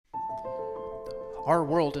Our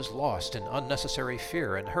world is lost in unnecessary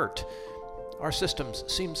fear and hurt. Our systems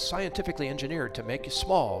seem scientifically engineered to make you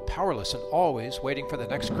small, powerless, and always waiting for the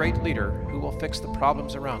next great leader who will fix the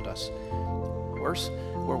problems around us. Worse,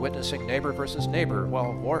 we're witnessing neighbor versus neighbor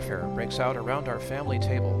while warfare breaks out around our family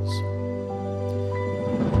tables.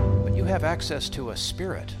 But you have access to a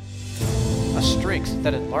spirit, a strength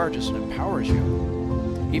that enlarges and empowers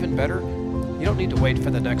you. Even better, you don't need to wait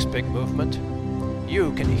for the next big movement.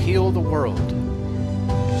 You can heal the world.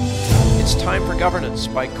 It's time for governance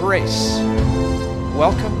by grace.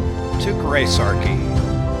 Welcome to Gracearchy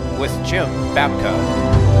with Jim Babka.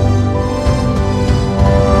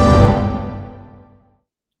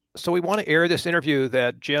 So we want to air this interview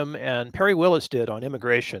that Jim and Perry Willis did on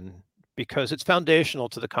immigration because it's foundational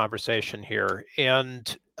to the conversation here.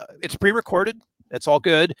 And it's pre-recorded. It's all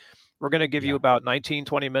good. We're going to give you about 19,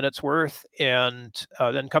 20 minutes worth and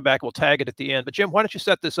then come back. We'll tag it at the end. But Jim, why don't you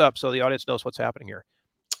set this up so the audience knows what's happening here?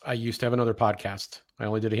 I used to have another podcast. I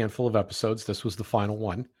only did a handful of episodes. This was the final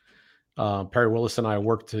one. Perry Willis and I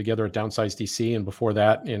worked together at Downsize DC and before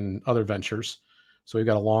that in other ventures. So we've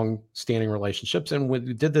got a long-standing relationships. And we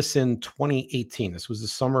did this in 2018. This was the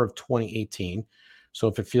summer of 2018. So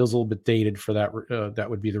if it feels a little bit dated for that, that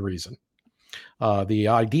would be the reason. The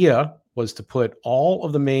idea was to put all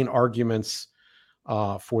of the main arguments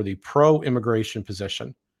for the pro-immigration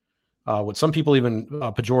position, what some people even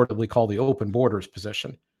pejoratively call the open borders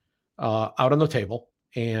position, out on the table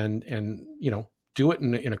and do it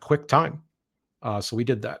in a quick time. So we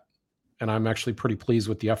did that. And I'm actually pretty pleased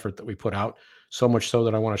with the effort that we put out, so much so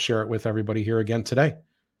that I want to share it with everybody here again today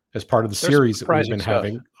as part of the series that we've been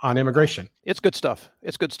having on immigration. It's good stuff.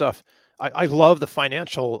 It's good stuff. I love the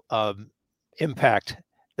financial impact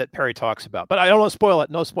that Perry talks about, but I don't want to spoil it.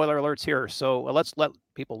 No spoiler alerts here. So let's let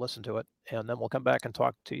people listen to it, and then we'll come back and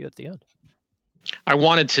talk to you at the end. I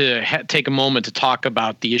wanted to take a moment to talk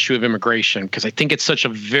about the issue of immigration because I think it's such a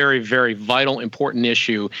very, very vital, important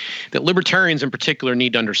issue that libertarians in particular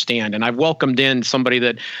need to understand. And I've welcomed in somebody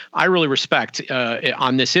that I really respect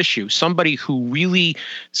on this issue, somebody who really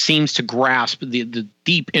seems to grasp the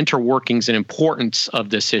deep interworkings and importance of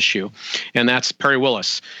this issue, and that's Perry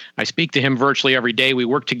Willis. I speak to him virtually every day. We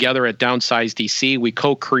work together at Downsize DC. We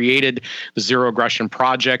co-created the Zero Aggression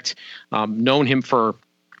Project, known him for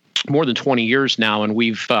more than 20 years now, and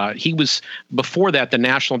he was before that the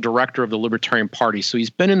national director of the Libertarian Party. So he's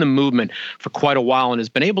been in the movement for quite a while and has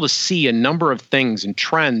been able to see a number of things and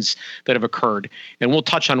trends that have occurred. And we'll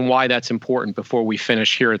touch on why that's important before we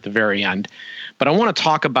finish here at the very end. But I want to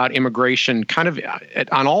talk about immigration kind of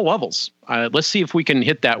on all levels. Let's see if we can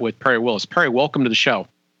hit that with Perry Willis. Perry, welcome to the show.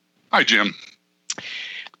 Hi, Jim.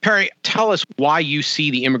 Perry, tell us why you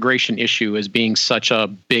see the immigration issue as being such a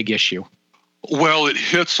big issue. Well, it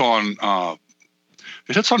hits on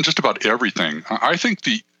just about everything. I think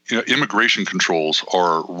the immigration controls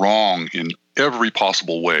are wrong in every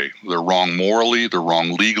possible way. They're wrong morally, they're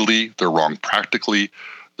wrong legally, they're wrong practically,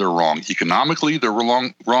 they're wrong economically, they're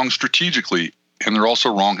wrong strategically, and they're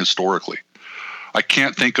also wrong historically. I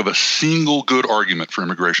can't think of a single good argument for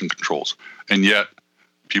immigration controls, and yet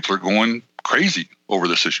people are going crazy over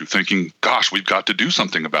this issue, thinking, gosh, we've got to do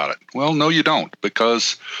something about it. Well, no, you don't,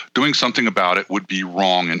 because doing something about it would be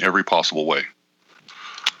wrong in every possible way.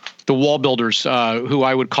 The wall builders, who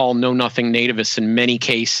I would call know-nothing nativists in many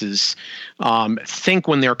cases, think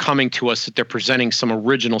when they're coming to us that they're presenting some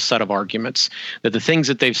original set of arguments, that the things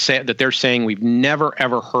that they're saying we've never,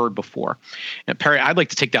 ever heard before. And Perry, I'd like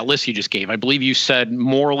to take that list you just gave. I believe you said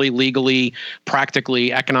morally, legally,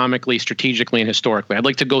 practically, economically, strategically, and historically. I'd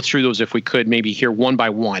like to go through those if we could, maybe here one by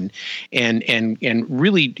one, and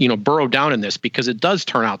really, burrow down in this, because it does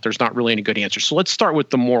turn out there's not really any good answers. So let's start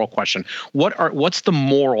with the moral question. What's the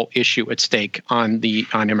moral issue at stake on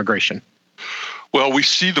immigration? Well, we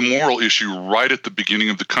see the moral issue right at the beginning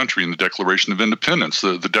of the country in the Declaration of Independence.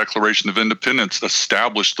 The Declaration of Independence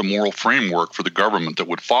established the moral framework for the government that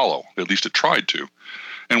would follow. At least it tried to.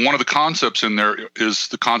 And one of the concepts in there is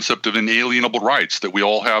the concept of inalienable rights, that we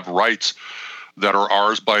all have rights that are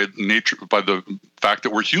ours by nature, by the fact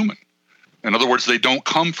that we're human. In other words, they don't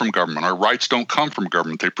come from government. Our rights don't come from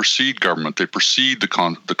government. They precede government. They precede the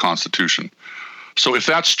Constitution. So if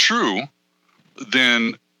that's true,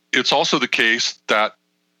 then it's also the case that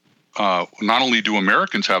not only do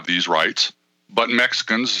Americans have these rights, but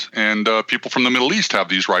Mexicans and people from the Middle East have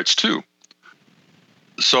these rights too.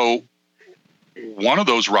 So one of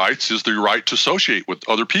those rights is the right to associate with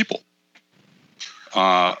other people.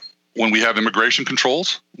 When we have immigration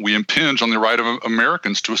controls, we impinge on the right of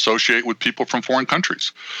Americans to associate with people from foreign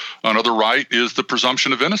countries. Another right is the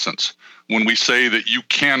presumption of innocence. When we say that you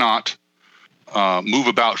cannot move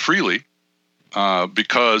about freely,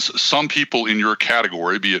 because some people in your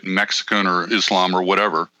category, be it Mexican or Islam or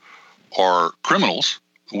whatever, are criminals,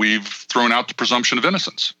 we've thrown out the presumption of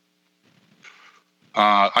innocence.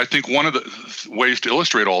 I think one of the ways to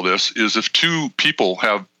illustrate all this is if two people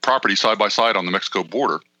have property side by side on the Mexico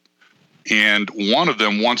border, and one of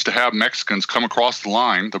them wants to have Mexicans come across the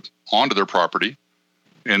line onto their property,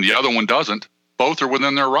 and the other one doesn't, both are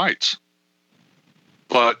within their rights.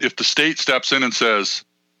 But if the state steps in and says,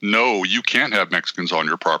 no, you can't have Mexicans on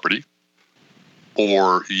your property,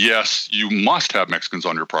 or yes, you must have Mexicans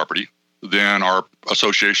on your property, then our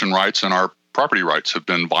association rights and our property rights have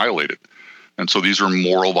been violated. And so these are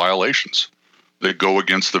moral violations. They go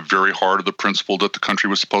against the very heart of the principle that the country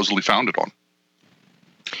was supposedly founded on.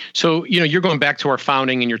 So, you're going back to our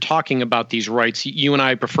founding and you're talking about these rights. You and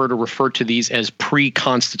I prefer to refer to these as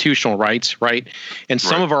pre-constitutional rights, right? And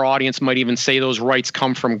some of our audience might even say those rights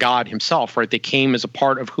come from God himself, right? They came as a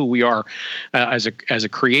part of who we are as a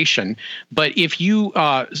creation. But if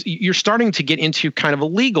you're starting to get into kind of a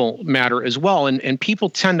legal matter as well, and people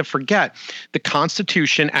tend to forget the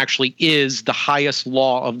Constitution actually is the highest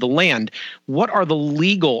law of the land. What are the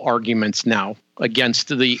legal arguments now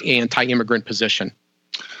against the anti-immigrant position?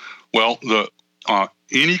 Well,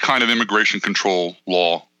 any kind of immigration control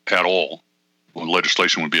law at all, well,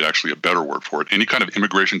 legislation would be actually a better word for it, any kind of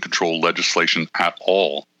immigration control legislation at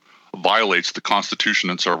all violates the Constitution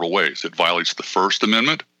in several ways. It violates the First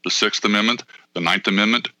Amendment, the Sixth Amendment, the Ninth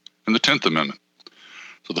Amendment, and the 10th Amendment.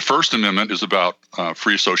 So the First Amendment is about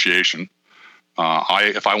free association.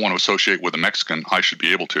 If I want to associate with a Mexican, I should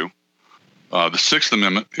be able to. The Sixth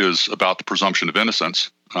Amendment is about the presumption of innocence.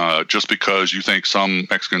 Just because you think some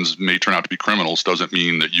Mexicans may turn out to be criminals doesn't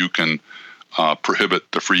mean that you can prohibit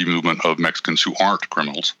the free movement of Mexicans who aren't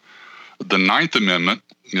criminals. The Ninth Amendment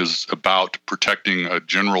is about protecting a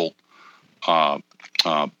general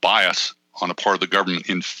bias on the part of the government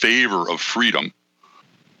in favor of freedom.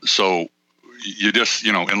 So you just,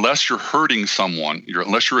 unless you're hurting someone,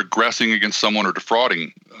 unless you're aggressing against someone or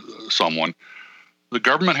defrauding someone, the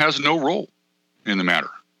government has no role in the matter.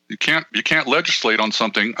 You can't legislate on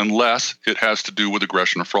something unless it has to do with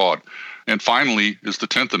aggression or fraud. And finally is the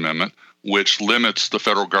 10th Amendment, which limits the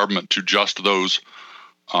federal government to just those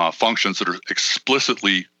functions that are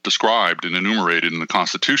explicitly described and enumerated in the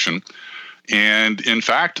Constitution. And in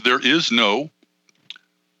fact, there is no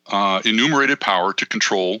enumerated power to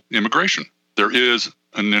control immigration. There is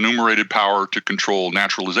an enumerated power to control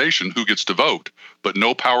naturalization, who gets to vote, but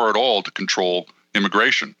no power at all to control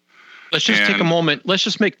immigration. Let's just take a moment. Let's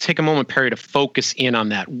just take a moment, Perry, to focus in on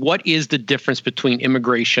that. What is the difference between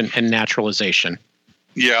immigration and naturalization?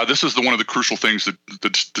 Yeah, this is one of the crucial things,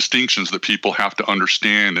 the distinctions that people have to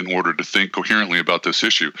understand in order to think coherently about this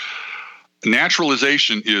issue.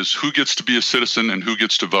 Naturalization is who gets to be a citizen and who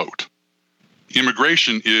gets to vote.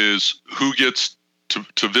 Immigration is who gets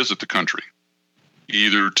to visit the country,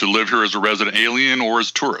 either to live here as a resident alien or as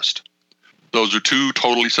a tourist. Those are two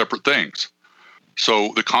totally separate things.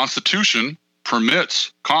 So the Constitution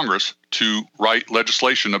permits Congress to write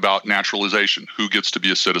legislation about naturalization, who gets to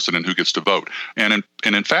be a citizen and who gets to vote. And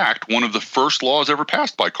in fact, one of the first laws ever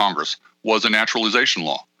passed by Congress was a naturalization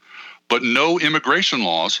law. But no immigration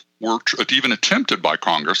laws were even attempted by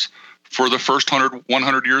Congress for the first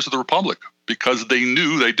 100 years of the Republic, because they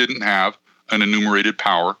knew they didn't have an enumerated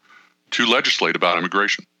power to legislate about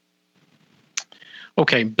immigration.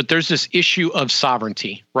 Okay, but there's this issue of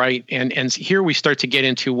sovereignty, right? And here we start to get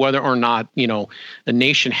into whether or not, the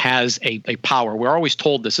nation has a power. We're always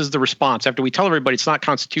told this is the response. After we tell everybody it's not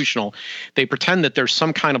constitutional, they pretend that there's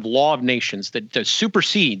some kind of law of nations that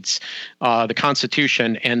supersedes the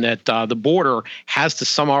Constitution, and that the border has to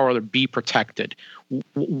somehow or other be protected.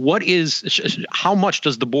 How much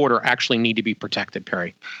does the border actually need to be protected,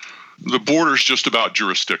 Perry? The border is just about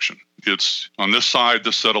jurisdiction. It's on this side,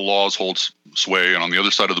 this set of laws holds sway, and on the other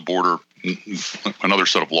side of the border, another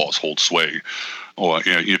set of laws holds sway.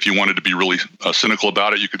 If you wanted to be really cynical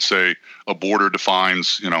about it, you could say a border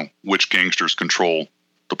defines, which gangsters control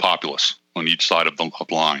the populace on each side of the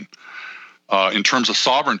line. In terms of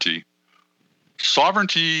sovereignty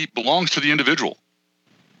belongs to the individual.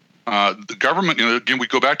 The government, again, we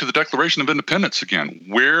go back to the Declaration of Independence again.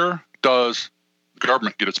 Where does the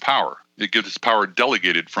government get its power? It gets its power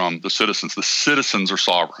delegated from the citizens. The citizens are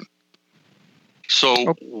sovereign.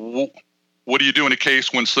 So what do you do in a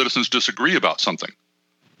case when citizens disagree about something?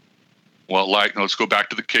 Well, let's go back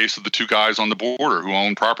to the case of the two guys on the border who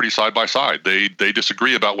own property side by side. They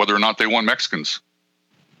disagree about whether or not they want Mexicans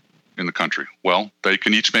in the country. Well, they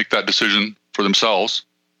can each make that decision for themselves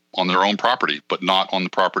on their own property, but not on the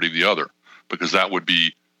property of the other, because that would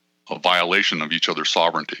be a violation of each other's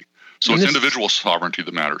sovereignty. So it's individual sovereignty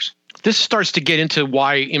that matters. This starts to get into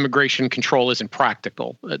why immigration control isn't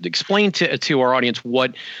practical. Explain to our audience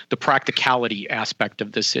what the practicality aspect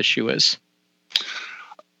of this issue is.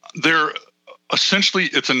 Essentially,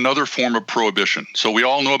 it's another form of prohibition. So we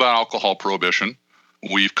all know about alcohol prohibition.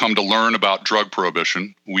 We've come to learn about drug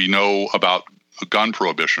prohibition. We know about gun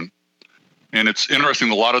prohibition. And it's interesting,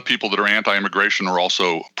 a lot of people that are anti-immigration are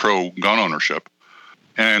also pro-gun ownership.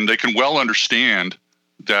 And they can well understand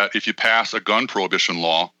that if you pass a gun prohibition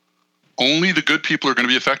law, only the good people are going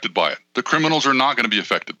to be affected by it. The criminals are not going to be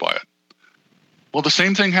affected by it. Well, the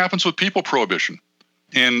same thing happens with people prohibition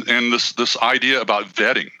and this idea about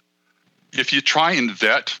vetting. If you try and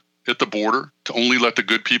vet at the border to only let the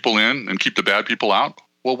good people in and keep the bad people out,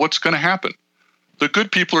 well, what's going to happen? The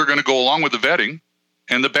good people are going to go along with the vetting,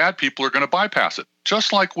 and the bad people are going to bypass it,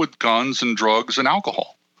 just like with guns and drugs and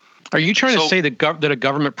alcohol. Are you trying to say that a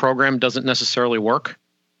government program doesn't necessarily work?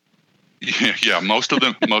 Yeah, most of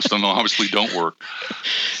them obviously don't work.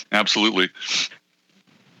 Absolutely.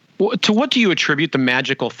 Well, to what do you attribute the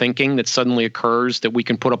magical thinking that suddenly occurs that we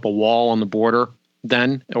can put up a wall on the border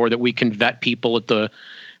then, or that we can vet people at the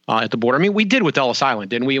border? I mean, we did with Ellis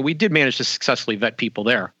Island, didn't we? We did manage to successfully vet people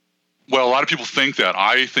there. Well, a lot of people think that.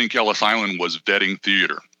 I think Ellis Island was vetting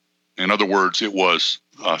theater. In other words, it was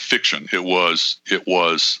fiction. It was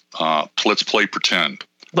let's play pretend.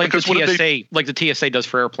 Like the TSA does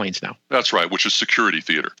for airplanes now. That's right, which is security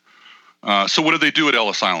theater. So what did they do at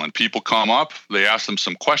Ellis Island? People come up, they ask them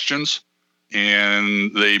some questions,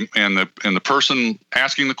 and the person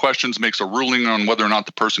asking the questions makes a ruling on whether or not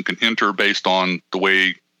the person can enter based on the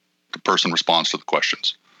way the person responds to the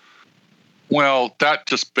questions. Well, that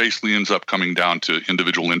just basically ends up coming down to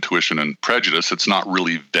individual intuition and prejudice. It's not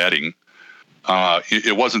really vetting.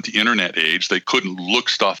 It wasn't the internet age. They couldn't look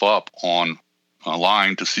stuff up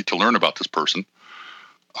online to learn about this person.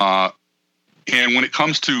 And when it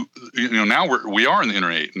comes to, now we are in the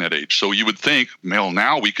internet age. So you would think, well,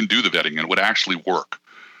 now we can do the vetting and it would actually work.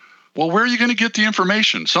 Well, where are you going to get the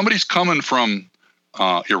information? Somebody's coming from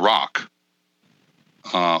Iraq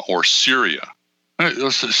or Syria.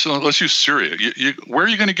 Let's use Syria. Where are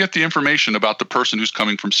you going to get the information about the person who's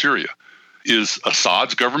coming from Syria? Is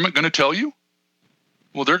Assad's government going to tell you?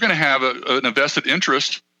 Well, they're going to have an vested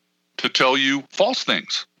interest to tell you false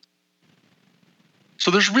things.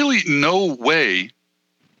 So there's really no way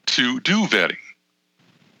to do vetting.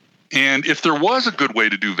 And if there was a good way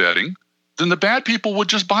to do vetting, then the bad people would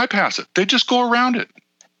just bypass it. They just go around it,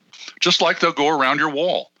 just like they'll go around your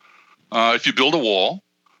wall. If you build a wall,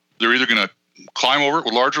 they're either going to climb over it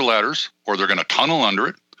with larger ladders, or they're going to tunnel under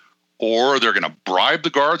it, or they're going to bribe the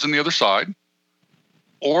guards on the other side,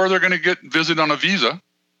 or they're going to get visited on a visa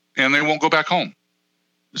and they won't go back home.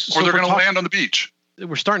 Or they're going to land on the beach.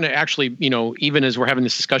 We're starting to actually, even as we're having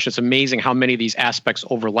this discussion, it's amazing how many of these aspects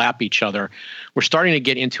overlap each other. We're starting to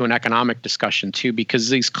get into an economic discussion too, because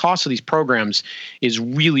these costs of these programs is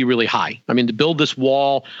really, really high. I mean, to build this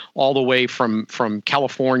wall all the way from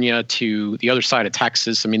California to the other side of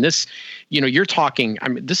Texas, I mean, this, you're talking,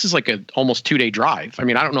 this is like a almost 2-day drive. I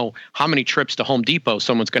mean, I don't know how many trips to Home Depot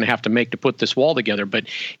someone's going to have to make to put this wall together, but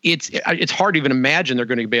it's hard to even imagine they're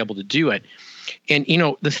going to be able to do it. And,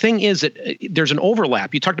 the thing is that there's an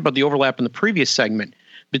overlap. You talked about the overlap in the previous segment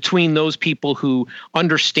between those people who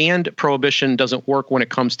understand prohibition doesn't work when it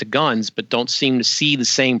comes to guns, but don't seem to see the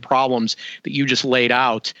same problems that you just laid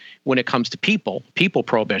out when it comes to people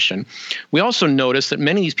prohibition. We also notice that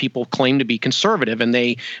many of these people claim to be conservative and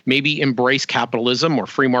they maybe embrace capitalism or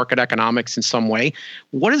free market economics in some way.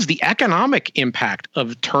 What is the economic impact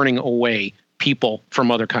of turning away people from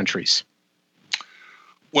other countries?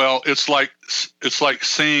 Well, it's like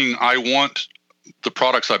saying I want the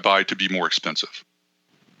products I buy to be more expensive.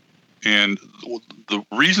 And the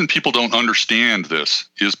reason people don't understand this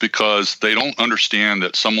is because they don't understand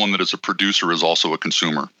that someone that is a producer is also a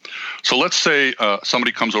consumer. So let's say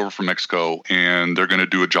somebody comes over from Mexico and they're going to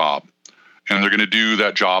do a job, and they're going to do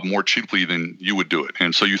that job more cheaply than you would do it.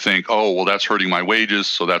 And so you think, oh, well, that's hurting my wages,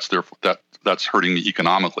 so that's hurting me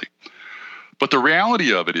economically. But the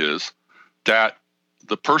reality of it is that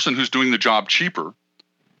the person who's doing the job cheaper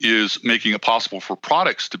is making it possible for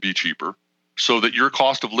products to be cheaper so that your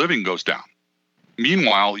cost of living goes down.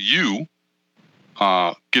 Meanwhile, you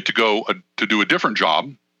get to go to do a different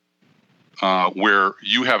job where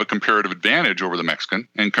you have a comparative advantage over the Mexican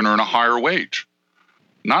and can earn a higher wage.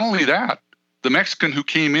 Not only that, the Mexican who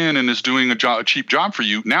came in and is doing a cheap job for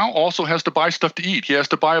you now also has to buy stuff to eat. He has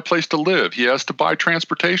to buy a place to live. He has to buy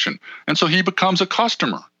transportation. And so he becomes a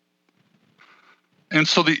customer. And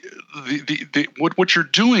so what you're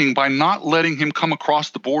doing by not letting him come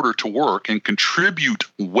across the border to work and contribute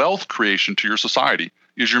wealth creation to your society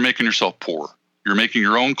is you're making yourself poor. You're making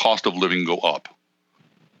your own cost of living go up.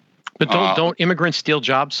 But don't immigrants steal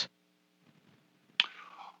jobs?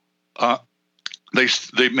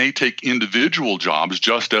 They may take individual jobs,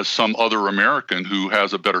 just as some other American who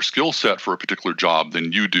has a better skill set for a particular job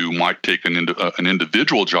than you do might take an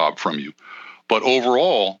individual job from you. But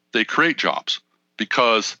overall, they create jobs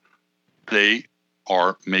because they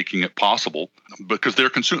are making it possible, because they're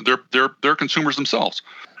consumers themselves.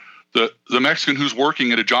 The Mexican who's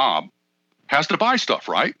working at a job has to buy stuff,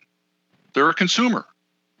 right? They're a consumer.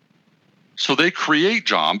 So they create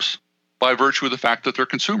jobs by virtue of the fact that they're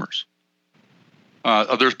consumers.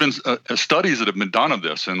 There's been studies that have been done of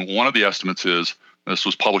this, and one of the estimates is, this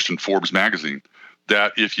was published in Forbes magazine,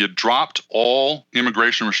 that if you dropped all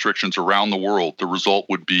immigration restrictions around the world, the result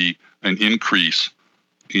would be an increase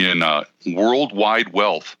in worldwide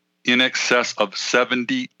wealth in excess of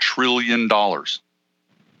 $70 trillion.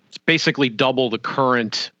 It's basically double the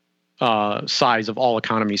current size of all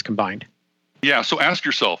economies combined. Yeah, so ask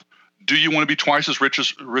yourself, do you want to be twice as rich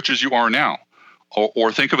as you are now?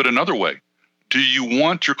 Or think of it another way. Do you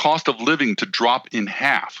want your cost of living to drop in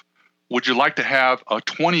half? Would you like to have a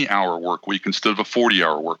 20-hour work week instead of a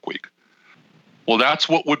 40-hour work week? Well, that's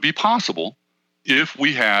what would be possible if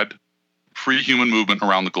we had free human movement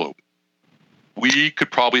around the globe. We could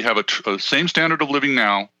probably have a same standard of living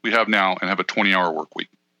we have now and have a 20-hour work week.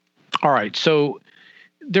 All right. So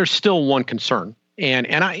there's still one concern. And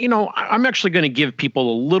I'm actually going to give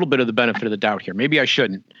people a little bit of the benefit of the doubt here. Maybe I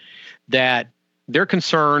shouldn't. That they're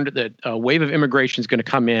concerned that a wave of immigration is going to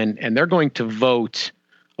come in and they're going to vote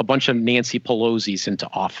a bunch of Nancy Pelosi's into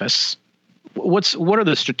office. What are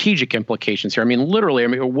the strategic implications here? I mean, literally,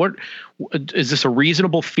 what is this a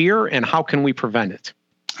reasonable fear, and how can we prevent it?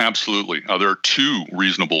 Absolutely. There are two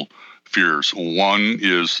reasonable fears. One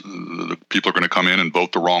is the people are going to come in and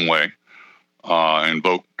vote the wrong way and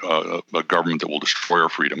vote a government that will destroy our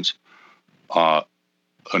freedoms.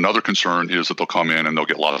 Another concern is that they'll come in and they'll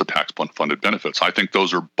get lots of tax-funded benefits. I think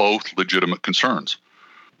those are both legitimate concerns.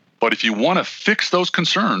 But if you want to fix those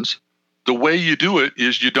concerns, the way you do it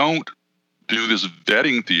is you don't do this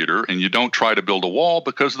vetting theater and you don't try to build a wall,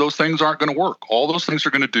 because those things aren't going to work. All those things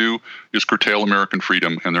are going to do is curtail American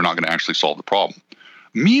freedom, and they're not going to actually solve the problem.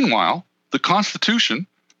 Meanwhile, the Constitution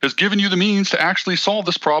has given you the means to actually solve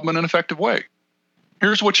this problem in an effective way.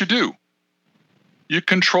 Here's what you do. You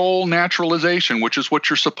control naturalization, which is what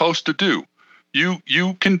you're supposed to do. You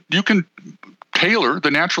can tailor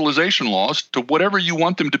the naturalization laws to whatever you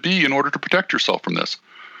want them to be in order to protect yourself from this.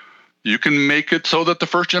 You can make it so that the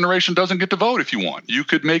first generation doesn't get to vote if you want. You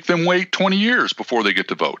could make them wait 20 years before they get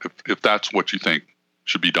to vote if that's what you think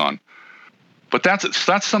should be done. But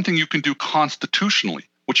that's something you can do constitutionally.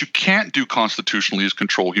 What you can't do constitutionally is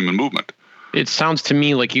control human movement. It sounds to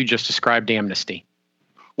me like you just described amnesty.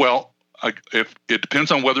 Well, if it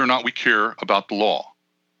depends on whether or not we care about the law.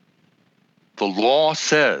 The law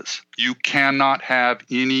says you cannot have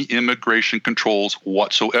any immigration controls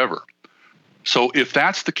whatsoever. So if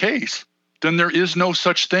that's the case, then there is no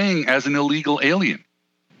such thing as an illegal alien.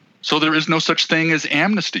 So there is no such thing as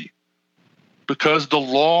amnesty, because the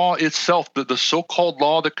law itself, the so-called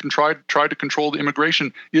law that tried to control the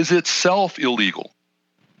immigration, is itself illegal.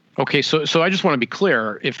 Okay, so I just want to be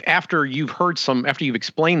clear. If after you've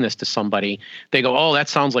explained this to somebody, they go, "Oh, that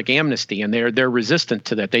sounds like amnesty," and they're resistant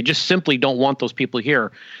to that. They just simply don't want those people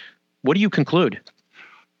here. What do you conclude?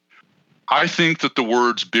 I think that the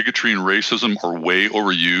words bigotry and racism are way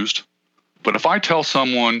overused. But if I tell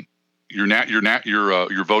someone your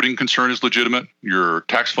voting concern is legitimate, your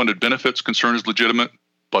tax-funded benefits concern is legitimate,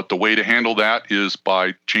 but the way to handle that is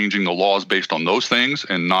by changing the laws based on those things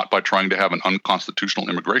and not by trying to have an unconstitutional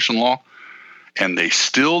immigration law, and they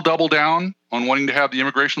still double down on wanting to have the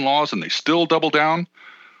immigration laws, and they still double down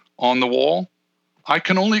on the wall, I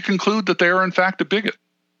can only conclude that they are in fact a bigot,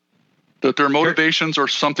 that their motivations are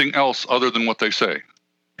something else other than what they say.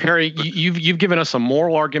 Perry, you've given us a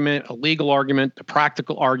moral argument, a legal argument, a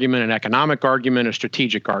practical argument, an economic argument, a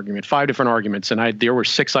strategic argument, 5 different arguments, and there were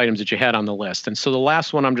 6 items that you had on the list. And so the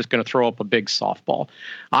last one, I'm just going to throw up a big softball.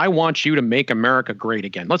 I want you to make America great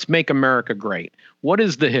again. Let's make America great. What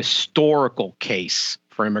is the historical case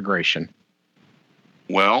for immigration?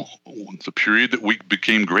 Well, the period that we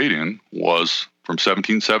became great in was from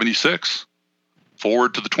 1776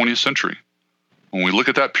 forward to the 20th century. When we look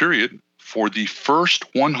at that period, for the first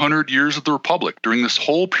 100 years of the Republic, during this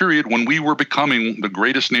whole period when we were becoming the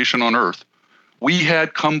greatest nation on earth, we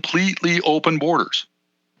had completely open borders.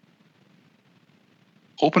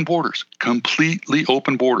 open borders, completely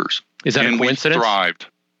open borders. Is that and a coincidence? We thrived.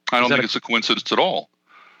 I don't think it's a coincidence at all.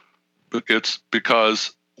 But it's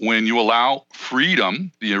because when you allow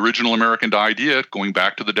freedom, the original American idea, going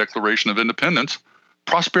back to the Declaration of Independence,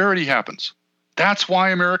 prosperity happens. That's why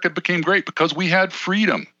America became great, because we had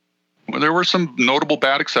freedom. There were some notable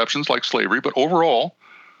bad exceptions like slavery, but overall,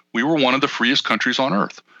 we were one of the freest countries on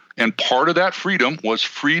earth. And part of that freedom was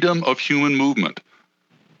freedom of human movement.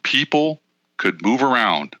 People could move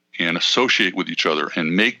around and associate with each other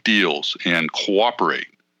and make deals and cooperate.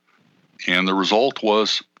 And the result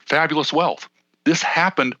was fabulous wealth. This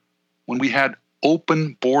happened when we had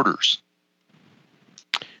open borders.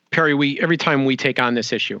 Perry, every time we take on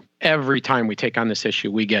this issue,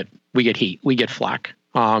 we get heat, we get flack.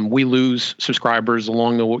 We lose subscribers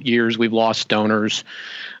along the years. We've lost donors.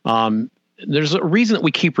 There's a reason that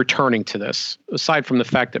we keep returning to this, aside from the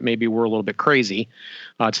fact that maybe we're a little bit crazy.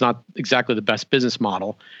 It's not exactly the best business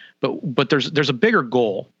model, but there's a bigger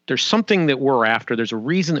goal. There's something that we're after. There's a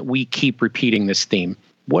reason that we keep repeating this theme.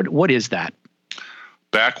 What is that?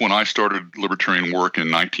 Back when I started libertarian work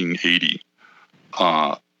in 1980,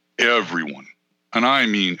 everyone, and I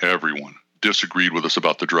mean everyone, disagreed with us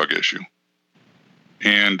about the drug issue.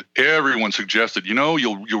 And everyone suggested,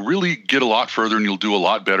 you'll really get a lot further and you'll do a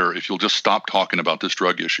lot better if you'll just stop talking about this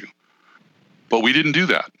drug issue. But we didn't do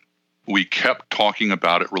that. We kept talking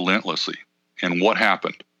about it relentlessly. And what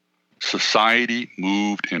happened? Society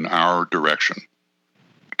moved in our direction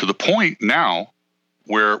to the point now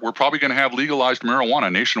where we're probably going to have legalized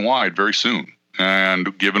marijuana nationwide very soon.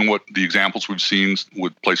 And given what the examples we've seen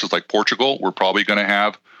with places like Portugal, we're probably going to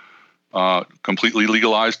have completely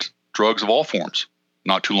legalized drugs of all forms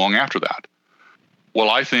not too long after that. Well,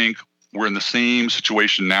 I think we're in the same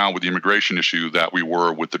situation now with the immigration issue that we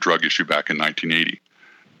were with the drug issue back in 1980.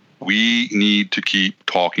 We need to keep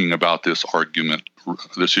talking about this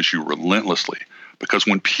issue relentlessly, because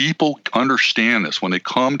when people understand this, when they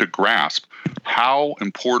come to grasp how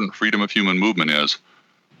important freedom of human movement is,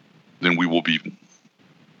 then we will be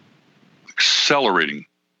accelerating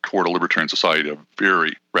toward a libertarian society at a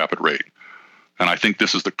very rapid rate. And I think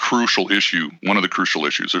this is the crucial issue, one of the crucial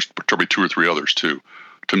issues. There's probably two or three others too,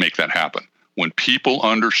 to make that happen. When people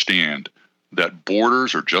understand that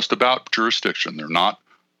borders are just about jurisdiction, they're not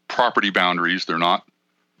property boundaries, they're not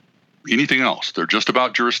anything else. They're just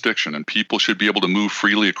about jurisdiction, and people should be able to move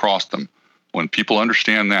freely across them. When people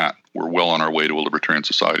understand that, we're well on our way to a libertarian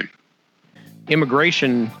society.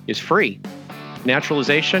 Immigration is free.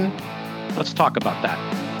 Naturalization, let's talk about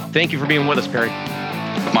that. Thank you for being with us, Perry.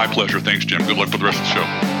 My pleasure. Thanks, Jim. Good luck with the rest of the show.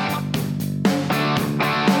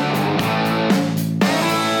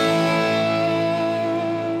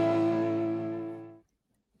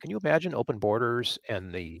 Can you imagine open borders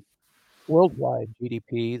and the worldwide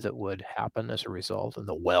GDP that would happen as a result, and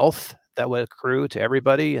the wealth that would accrue to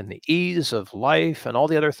everybody, and the ease of life and all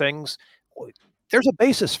the other things? There's a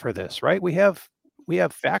basis for this, right? We have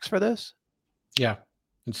facts for this. Yeah.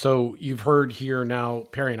 And so you've heard here now,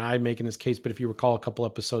 Perry and I making this case, but if you recall a couple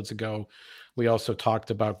episodes ago, we also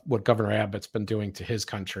talked about what Governor Abbott's been doing to his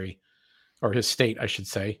country, or his state, I should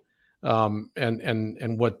say,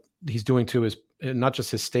 and what he's doing to his, not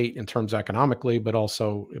just his state in terms economically, but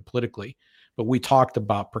also politically. But we talked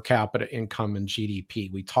about per capita income and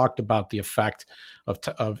GDP. We talked about the effect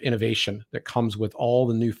of innovation that comes with all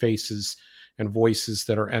the new faces and voices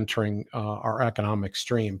that are entering our economic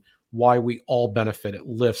stream. Why we all benefit. It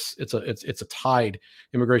lifts. It's a tide.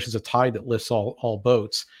 Immigration is a tide that lifts all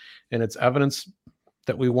boats, and it's evidence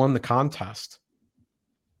that we won the contest.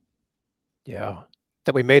 Yeah,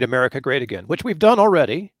 that we made America great again, which we've done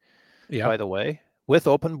already. Yeah, by the way, with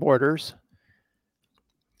open borders.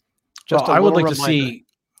 Just I would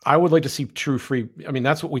like to see true free. I mean,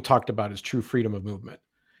 that's what we talked about, is true freedom of movement.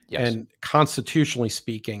 Yes. And constitutionally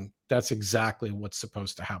speaking, that's exactly what's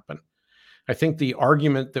supposed to happen. I think the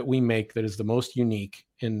argument that we make that is the most unique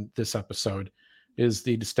in this episode is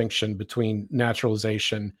the distinction between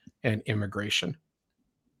naturalization and immigration.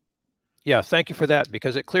 Yeah, thank you for that,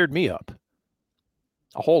 because it cleared me up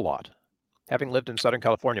a whole lot. Having lived in Southern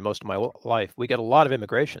California most of my life, we get a lot of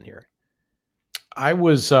immigration here. I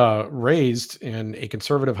was raised in a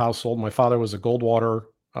conservative household. My father was a Goldwater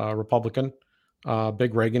Republican,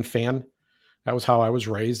 big Reagan fan. That was how I was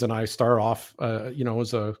raised. And I started off,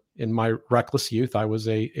 in my reckless youth, I was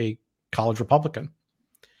a college Republican.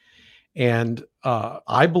 And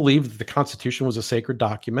I believed that the Constitution was a sacred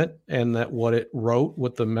document, and that what it wrote,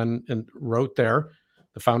 what the men wrote there,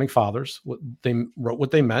 the founding fathers, what they wrote,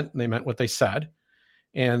 what they meant, and they meant what they said.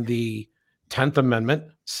 And the 10th Amendment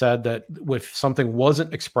said that if something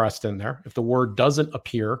wasn't expressed in there, if the word doesn't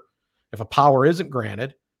appear If a power isn't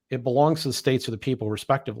granted, it belongs to the states or the people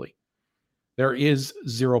respectively. There is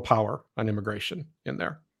zero power on immigration in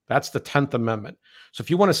there. That's the 10th Amendment. So if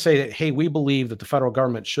you want to say that, hey, we believe that the federal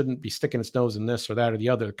government shouldn't be sticking its nose in this or that or the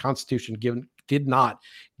other, the Constitution did not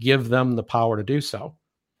give them the power to do so.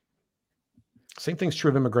 Same thing's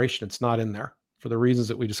true of immigration. It's not in there for the reasons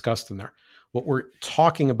that we discussed in there. What we're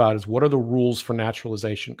talking about is, what are the rules for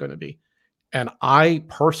naturalization going to be? And I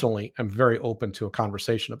personally am very open to a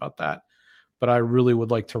conversation about that, but I really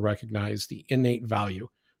would like to recognize the innate value.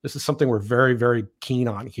 This is something we're very, very keen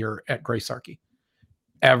on here at Gracearchy.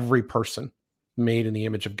 Every person made in the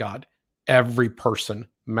image of God. Every person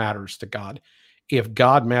matters to God. If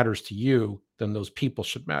God matters to you, then those people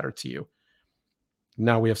should matter to you.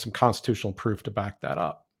 Now we have some constitutional proof to back that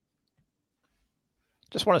up.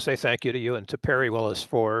 Just want to say thank you to you and to Perry Willis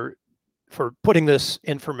for putting this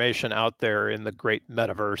information out there in the great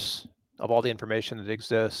metaverse of all the information that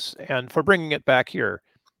exists, and for bringing it back here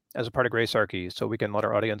as a part of Gracearchy so we can let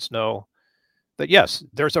our audience know that, yes,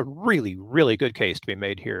 there's a really, really good case to be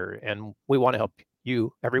made here, and we want to help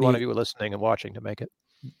you, every one of you listening and watching, to make it.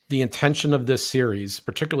 The intention of this series,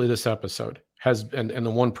 particularly this episode, has been, and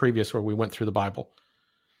the one previous where we went through the Bible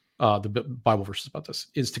verses about this,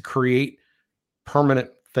 is to create permanent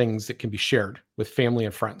things that can be shared with family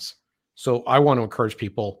and friends. So I want to encourage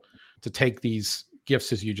people to take these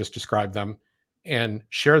gifts as you just described them and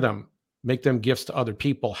share them, make them gifts to other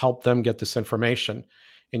people, help them get this information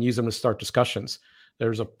and use them to start discussions.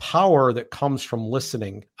 There's a power that comes from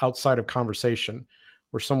listening outside of conversation,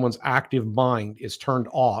 where someone's active mind is turned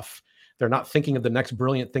off. They're not thinking of the next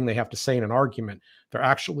brilliant thing they have to say in an argument. They're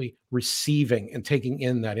actually receiving and taking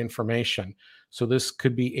in that information. So this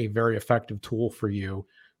could be a very effective tool for you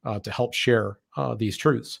to help share these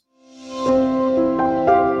truths.